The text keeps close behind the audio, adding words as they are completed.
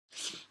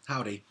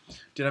Howdy.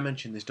 Did I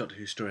mention this Doctor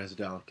Who story has a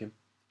Dalek in?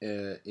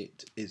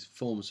 It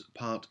forms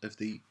part of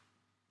the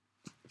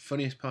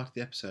funniest part of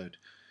the episode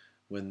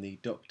when the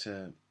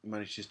Doctor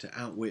manages to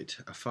outwit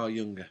a far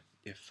younger,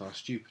 if far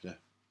stupider,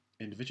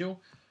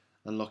 individual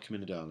and lock him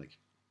in a Dalek.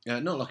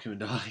 Not lock him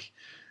in a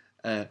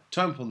Dalek.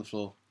 Tie him up on the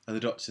floor and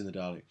the Doctor's in the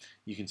Dalek.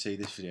 You can see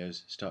this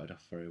video's started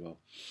off very well.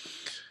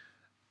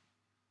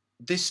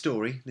 This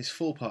story, this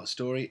 4-part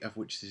story, of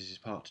which this is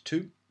part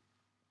 2,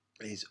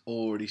 is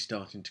already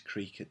starting to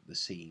creak at the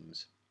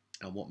seams.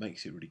 And what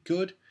makes it really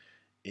good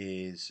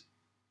is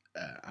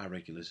our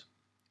regulars,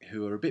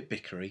 who are a bit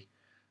bickery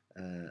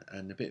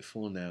and a bit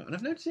fallen out. And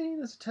I've noticed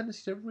there's a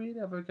tendency to really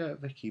have a go at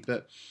Vicky,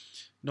 but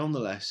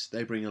nonetheless,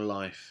 they bring a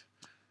life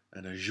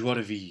and a joie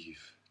de vivre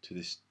to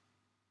this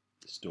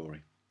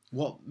story.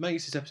 What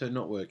makes this episode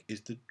not work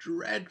is the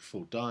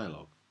dreadful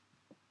dialogue,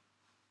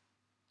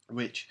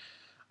 which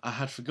I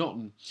had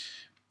forgotten.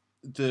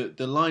 The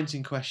lines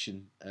in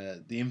question,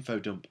 the info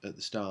dump at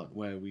the start,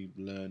 where we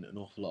learn an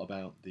awful lot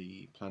about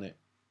the planet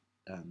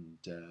and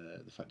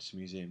the Fantasy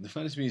Museum. The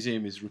Fantasy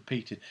Museum is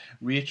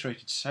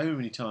reiterated so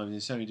many times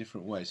in so many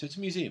different ways. So it's a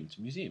museum. It's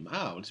a museum.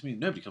 It's a museum.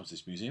 Nobody comes to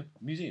this museum.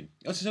 Museum.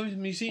 Oh, it's always a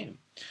museum.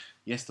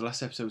 Yes, the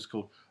last episode was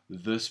called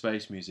The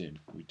Space Museum.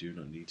 We do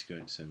not need to go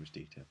into so much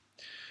detail.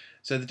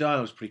 So the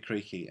dialogue's pretty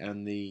creaky,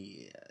 and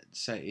the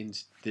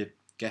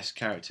guest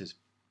characters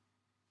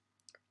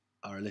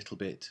are a little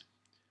bit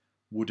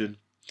wooden.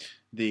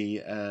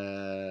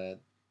 The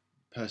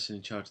person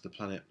in charge of the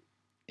planet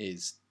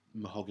is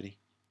mahogany.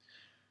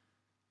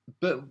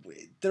 But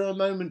there are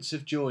moments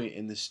of joy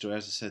in this story.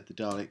 As I said, the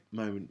Dalek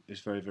moment is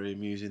very, very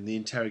amusing. The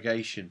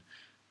interrogation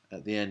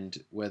at the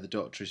end, where the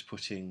Doctor is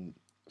putting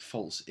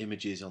false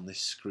images on this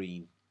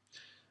screen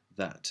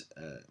that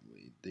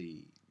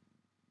the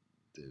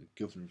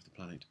governor of the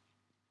planet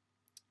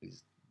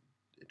is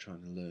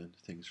trying to learn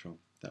things from.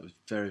 That was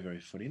very, very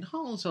funny. And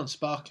holds on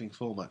sparkling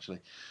form, actually.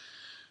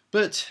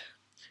 But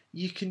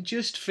you can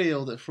just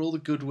feel that for all the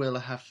goodwill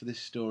I have for this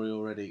story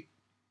already,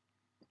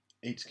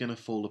 it's going to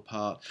fall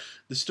apart.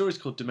 The story's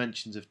called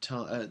Dimensions of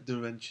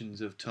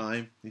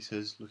Time, he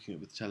says, looking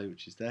up at the telly,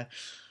 which is there.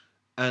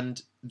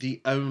 And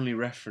the only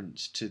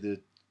reference to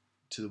the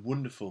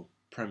wonderful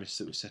premise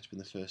that was set up in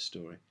the first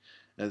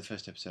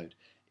episode,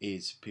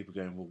 is people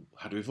going, well,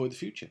 how do we avoid the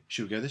future?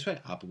 Should we go this way?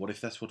 But what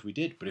if that's what we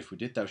did? But if we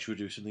did that, should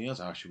we do something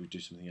else? Should we do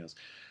something else?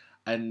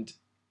 And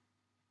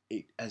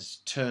it has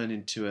turned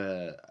into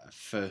a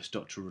first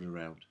Doctor run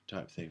around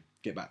type thing.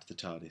 Get back to the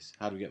TARDIS.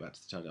 How do we get back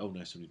to the TARDIS? Oh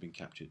no, somebody's been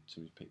captured.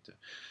 Somebody's picked her.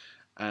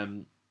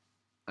 And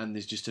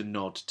there's just a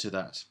nod to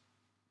that,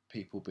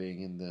 people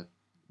being in the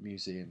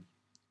museum,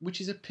 which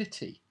is a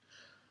pity.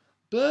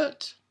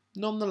 But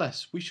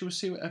nonetheless, we shall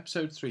see what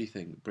episode 3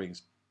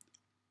 brings.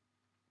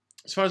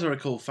 As far as I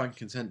recall, fan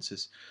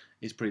consensus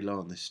is pretty low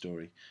on this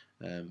story,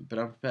 but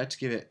I'm prepared to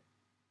give it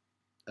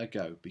a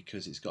go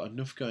because it's got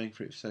enough going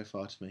for it so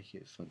far to make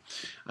it fun.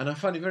 And I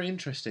find it very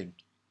interesting.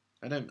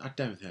 I don't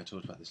think I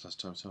talked about this last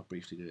time, so I'll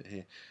briefly do it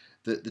here.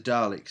 That the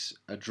Daleks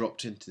are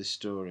dropped into this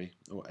story,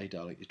 or a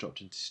Dalek is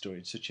dropped into this story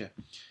in such a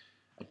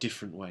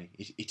different way.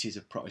 It is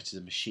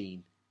a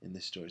machine in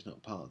this story. It's not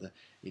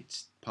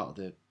it's part of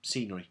the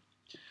scenery.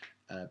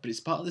 But it's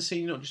part of the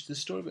scenery, not just the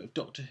story, but of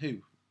Doctor Who.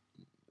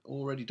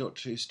 Already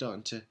Doctor Who's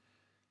starting to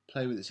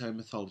play with its own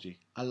mythology.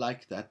 I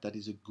like that. That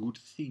is a good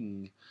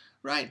thing.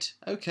 Right,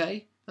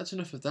 okay, that's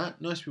enough of that.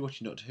 Nice to be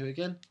watching Doctor Who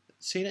again.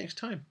 See you next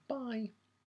time. Bye.